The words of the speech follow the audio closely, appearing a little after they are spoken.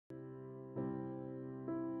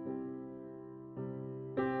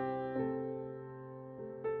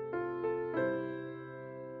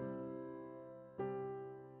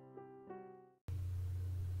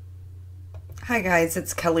Hi guys,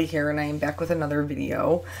 it's Kelly here and I am back with another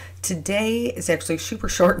video. Today is actually a super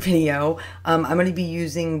short video. I'm going to be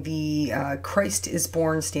using the Christ is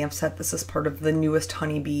Born stamp set. This is part of the newest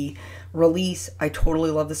Honeybee release. I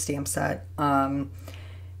totally love the stamp set. And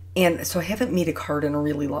so I haven't made a card in a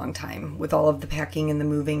really long time with all of the packing and the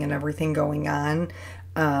moving and everything going on.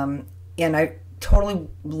 And I totally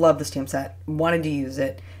love the stamp set, wanted to use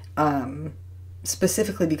it.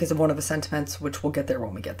 Specifically because of one of the sentiments, which we'll get there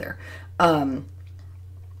when we get there.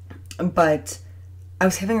 But I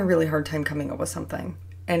was having a really hard time coming up with something,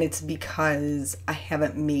 and it's because I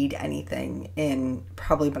haven't made anything in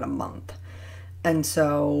probably about a month. And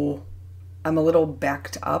so I'm a little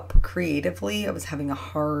backed up creatively. I was having a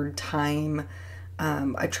hard time.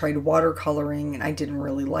 I tried watercoloring and I didn't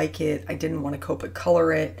really like it. I didn't want to Copic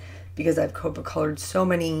color it because I've Copic colored so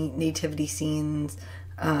many nativity scenes.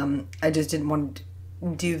 I just didn't want to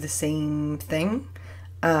do the same thing.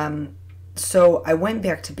 So I went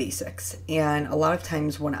back to basics, and a lot of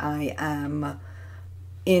times when I am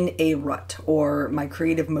in a rut or my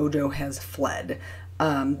creative mojo has fled,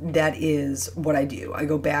 that is what I do. I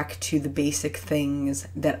go back to the basic things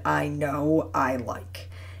that I know I like.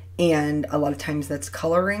 And a lot of times that's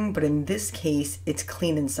coloring, but in this case, it's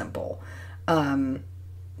clean and simple.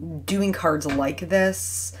 Doing cards like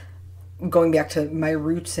this, going back to my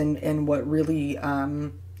roots and what really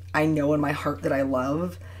I know in my heart that I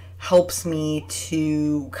love, helps me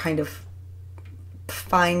to kind of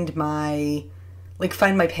find my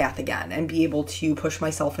path again and be able to push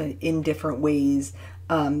myself in different ways,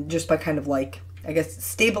 just by kind of like, I guess,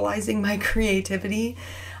 stabilizing my creativity.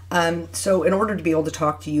 So in order to be able to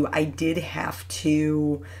talk to you, I did have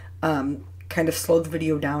to kind of slow the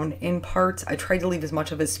video down in parts. I tried to leave as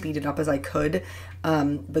much of it speeded up as I could,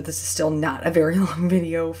 but this is still not a very long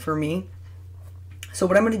video for me. So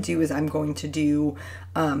what I'm going to do is I'm going to do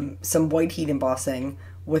some white heat embossing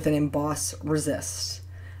with an emboss resist.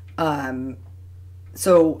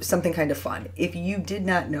 So something kind of fun. If you did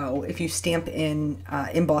not know, if you stamp in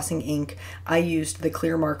embossing ink, I used the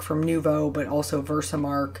Clear Mark from Nuvo, but also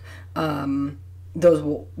Versamark. Any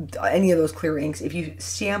of those clear inks, if you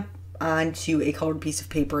stamp onto a colored piece of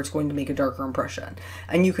paper, it's going to make a darker impression,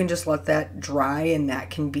 and you can just let that dry, and that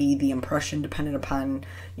can be the impression dependent upon,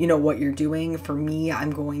 you know, what you're doing. For me, I'm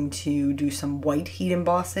going to do some white heat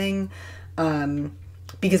embossing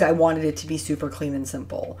because I wanted it to be super clean and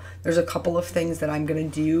simple. There's a couple of things that I'm going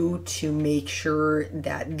to do to make sure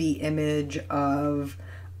that the image of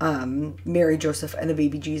Mary, Joseph, and the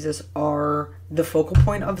baby Jesus are the focal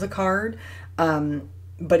point of the card.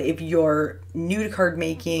 But if you're new to card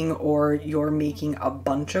making, or you're making a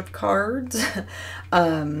bunch of cards,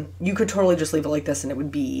 you could totally just leave it like this and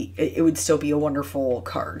it would still be a wonderful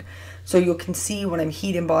card. So you can see when I'm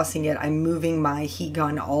heat embossing it, I'm moving my heat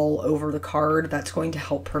gun all over the card. That's going to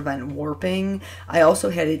help prevent warping. I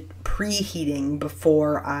also had it preheating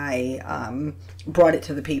before I brought it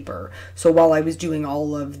to the paper. So while I was doing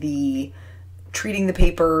all of the treating the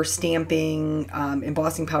paper, stamping,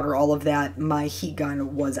 embossing powder, all of that, my heat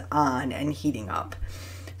gun was on and heating up.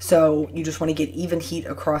 So you just want to get even heat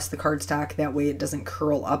across the cardstock, that way it doesn't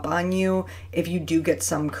curl up on you. If you do get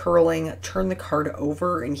some curling, turn the card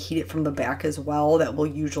over and heat it from the back as well. That will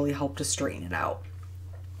usually help to straighten it out.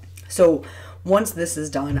 So once this is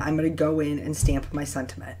done, I'm going to go in and stamp my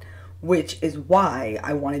sentiment, which is why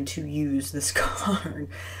I wanted to use this card.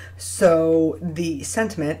 So the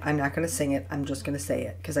sentiment, I'm not going to sing it, I'm just going to say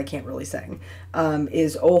it because I can't really sing,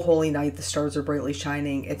 is "O holy night, the stars are brightly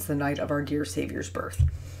shining, it's the night of our dear Savior's birth,"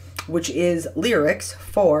 which is lyrics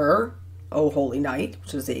for "O Holy Night,"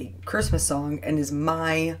 which is a Christmas song and is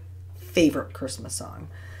my favorite Christmas song.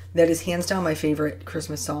 That is hands down my favorite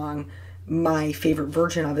Christmas song. My favorite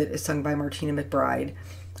version of it is sung by Martina McBride.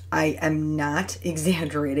 I am not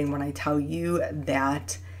exaggerating when I tell you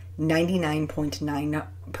that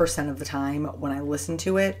 99.9% of the time when I listen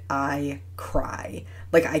to it, I cry.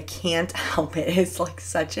 Like, I can't help it. It's like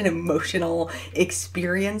such an emotional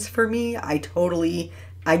experience for me. I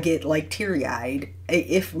get like teary-eyed,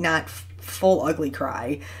 if not full ugly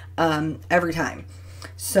cry, every time.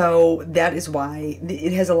 So that is why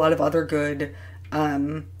it has a lot of other good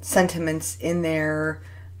sentiments in there.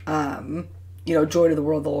 You know, joy to the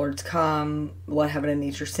world, the Lord's come, let heaven and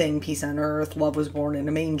nature sing, peace on earth, love was born in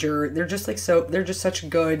a manger. They're just like, so they're just such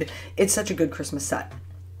good, it's such a good Christmas set.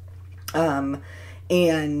 And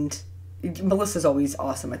Melissa's always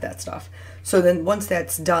awesome at that stuff. So then once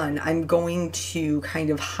that's done, I'm going to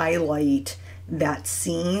kind of highlight that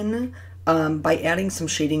scene by adding some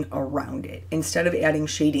shading around it. Instead of adding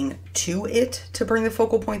shading to it to bring the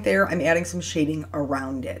focal point there, I'm adding some shading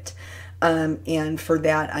around it. And for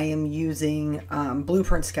that, I am using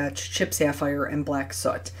Blueprint Sketch, Chip Sapphire, and Black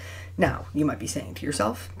Soot. Now, you might be saying to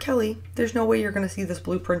yourself, Kelly, there's no way you're going to see this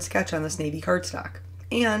Blueprint Sketch on this navy cardstock.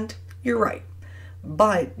 And you're right.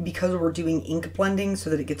 But because we're doing ink blending so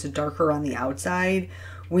that it gets darker on the outside,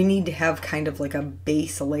 we need to have kind of like a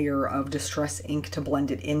base layer of distress ink to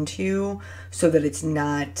blend it into so that it's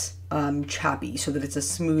not choppy, so that it's a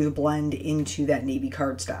smooth blend into that navy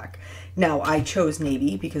cardstock. Now, I chose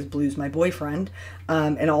navy because blue's my boyfriend,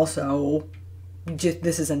 and also just,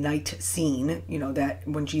 this is a night scene, you know, that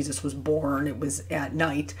when Jesus was born, it was at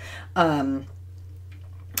night.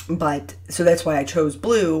 But so that's why I chose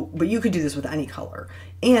blue, but you could do this with any color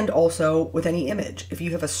and also with any image. If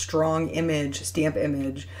you have a strong image, stamp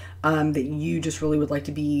image, that you just really would like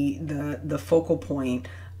to be the focal point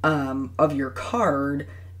of your card,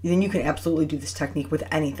 then you can absolutely do this technique with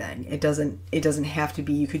anything. It doesn't have to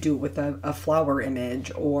be, you could do it with a flower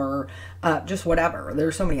image or just whatever.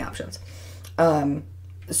 There's so many options.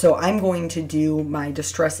 So I'm going to do my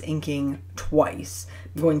distress inking twice.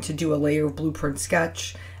 I'm going to do a layer of Blueprint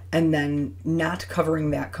Sketch, and then not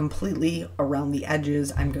covering that completely around the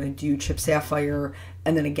edges, I'm going to do Chip Sapphire,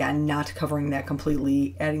 and then again, not covering that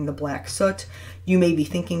completely, adding the Black Soot. You may be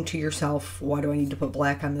thinking to yourself, why do I need to put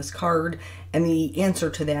black on this card? And the answer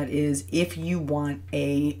to that is, if you want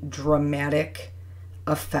a dramatic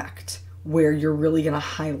effect where you're really going to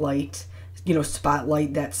highlight, you know,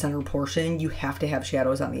 spotlight that center portion, you have to have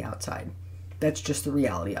shadows on the outside. That's just the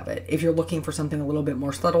reality of it. If you're looking for something a little bit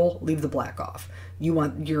more subtle, leave the black off. You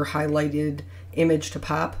want your highlighted image to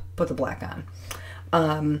pop, put the black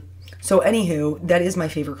on. So anywho, that is my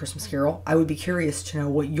favorite Christmas carol. I would be curious to know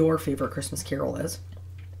what your favorite Christmas carol is.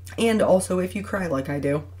 And also if you cry like I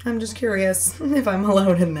do. I'm just curious if I'm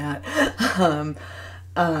alone in that.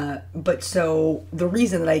 But so the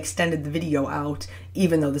reason that I extended the video out,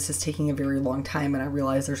 even though this is taking a very long time, and I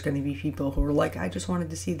realize there's going to be people who are like, I just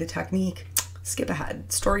wanted to see the technique. Skip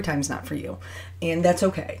ahead. Story time's not for you. And that's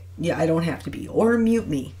okay. Yeah, I don't have to be. Or mute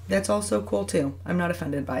me. That's also cool too. I'm not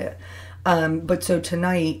offended by it. But so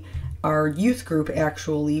tonight, our youth group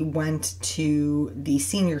actually went to the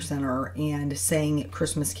senior center and sang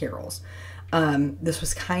Christmas carols. This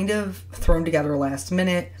was kind of thrown together last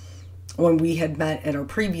minute. When we had met at our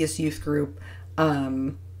previous youth group,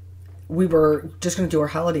 we were just going to do our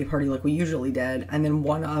holiday party like we usually did. And then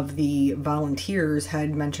one of the volunteers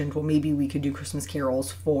had mentioned, well, maybe we could do Christmas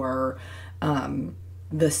carols for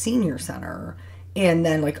the senior center. And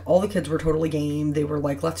then like all the kids were totally game. They were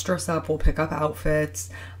like, let's dress up. We'll pick up outfits.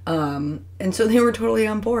 And so they were totally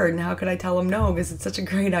on board. And how could I tell them no? Because it's such a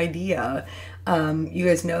great idea. You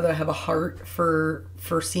guys know that I have a heart for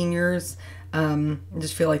seniors. I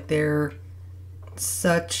just feel like they're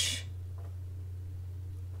such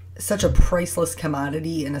a priceless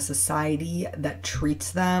commodity in a society that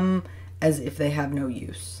treats them as if they have no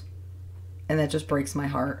use. And that just breaks my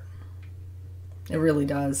heart. It really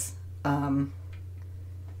does.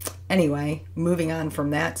 Anyway, moving on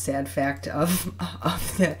from that sad fact of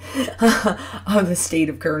the state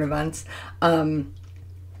of current events.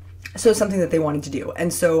 So something that they wanted to do.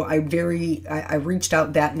 And so I reached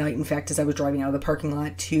out that night, in fact, as I was driving out of the parking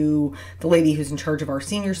lot, to the lady who's in charge of our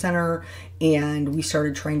senior center, and we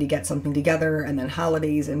started trying to get something together, and then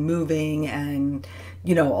holidays and moving and,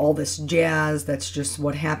 you know, all this jazz. That's just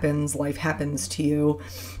what happens. Life happens to you.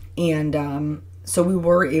 And so we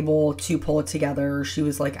were able to pull it together. She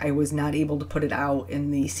was like, I was not able to put it out in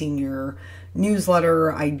the senior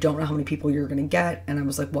newsletter. I don't know how many people you're going to get. And I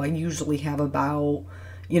was like, well, I usually have about,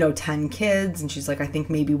 10 kids. And she's like, I think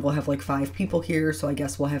maybe we'll have like 5 people here. So I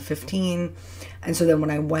guess we'll have 15. And so then when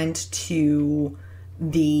I went to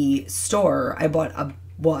the store, I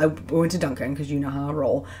went to Dunkin', because you know how I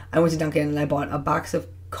roll. I went to Dunkin' and I bought a box of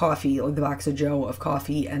coffee, like the box of Joe of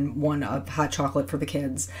coffee, and one of hot chocolate for the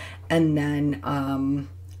kids. And then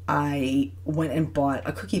I went and bought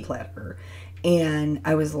a cookie platter. And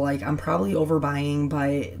I was like, I'm probably overbuying,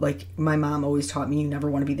 but like my mom always taught me, you never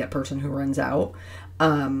want to be that person who runs out.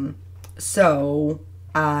 So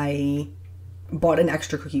I bought an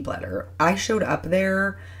extra cookie platter. I showed up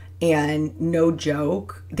there, and no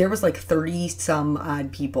joke, there was like 30 some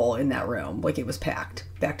odd people in that room. Like, it was packed.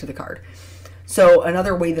 Back to the card. So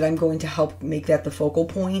another way that I'm going to help make that the focal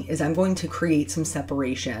point is I'm going to create some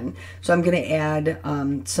separation. So I'm going to add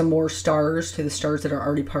some more stars to the stars that are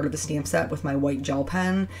already part of the stamp set with my white gel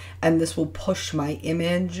pen. And this will push my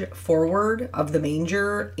image forward of the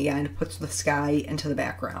manger and puts the sky into the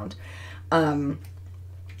background.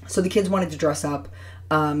 So the kids wanted to dress up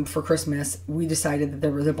for Christmas. We decided that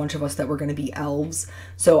there was a bunch of us that were going to be elves.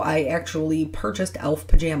 So I actually purchased elf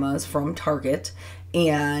pajamas from Target,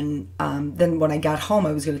 And then when I got home,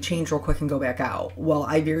 I was going to change real quick and go back out. Well,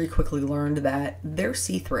 I very quickly learned that they're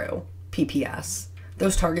see-through, PPS.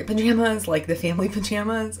 Those Target pajamas, like the family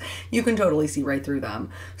pajamas, you can totally see right through them.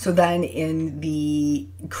 So then in the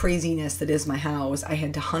craziness that is my house, I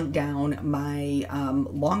had to hunt down my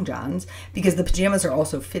long johns because the pajamas are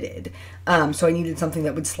also fitted. So I needed something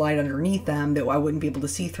that would slide underneath them that I wouldn't be able to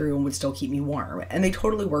see through and would still keep me warm. And they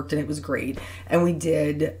totally worked and it was great. And we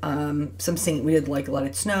did we did like Let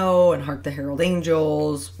It Snow and Hark the Herald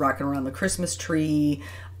Angels, Rocking Around the Christmas Tree.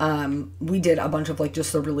 We did a bunch of like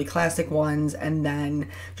just the really classic ones, and then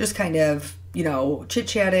just kind of, you know,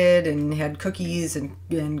 chit-chatted and had cookies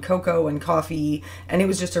and cocoa and coffee, and it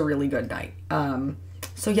was just a really good night.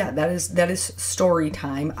 So yeah, that is story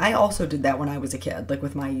time. I also did that when I was a kid, like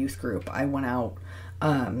with my youth group. I went out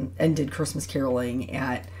and did Christmas caroling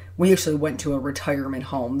we actually went to a retirement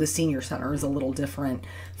home. The senior center is a little different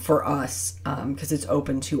for us because it's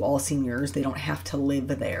open to all seniors. They don't have to live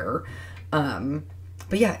there.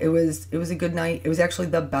 But yeah, it was a good night. It was actually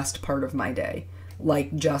the best part of my day.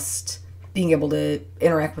 Like just being able to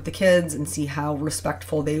interact with the kids and see how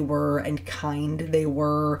respectful they were and kind they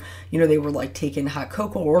were. You know, they were like taking hot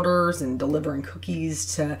cocoa orders and delivering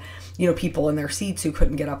cookies to, you know, people in their seats who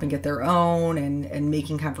couldn't get up and get their own, and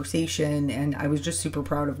making conversation. And I was just super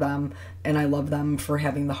proud of them, and I love them for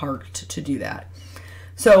having the heart to do that.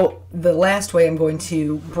 So the last way I'm going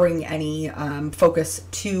to bring any focus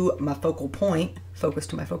to my focal point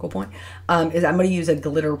is I'm going to use a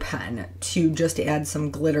glitter pen to just add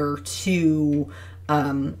some glitter to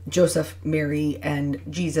Joseph, Mary, and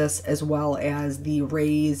Jesus, as well as the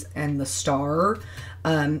rays and the star.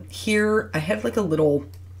 Here I had like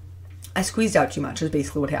I squeezed out too much is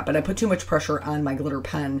basically what happened. I put too much pressure on my glitter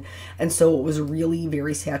pen, and so it was really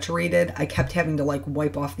very saturated. I kept having to like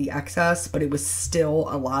wipe off the excess, but it was still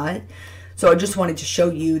a lot. So I just wanted to show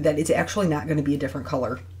you that it's actually not going to be a different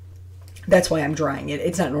color. That's why I'm drying it.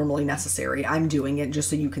 It's not normally necessary. I'm doing it just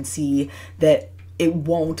so you can see that it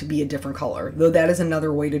won't be a different color. Though that is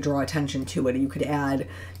another way to draw attention to it. You could add,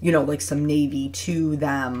 you know, like some navy to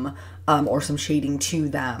them, or some shading to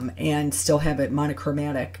them, and still have it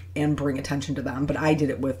monochromatic and bring attention to them. But I did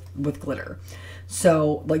it with glitter.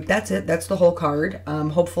 So like that's it. That's the whole card.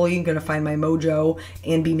 Hopefully I'm going to find my mojo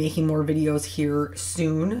and be making more videos here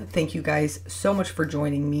soon. Thank you guys so much for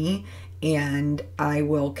joining me, and I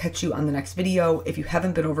will catch you on the next video. If you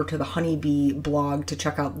haven't been over to the Honeybee blog to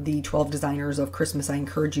check out the 12 designers of Christmas, I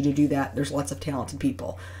encourage you to do that. There's lots of talented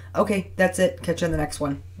people. Okay, that's it. Catch you on the next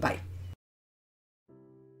one. Bye.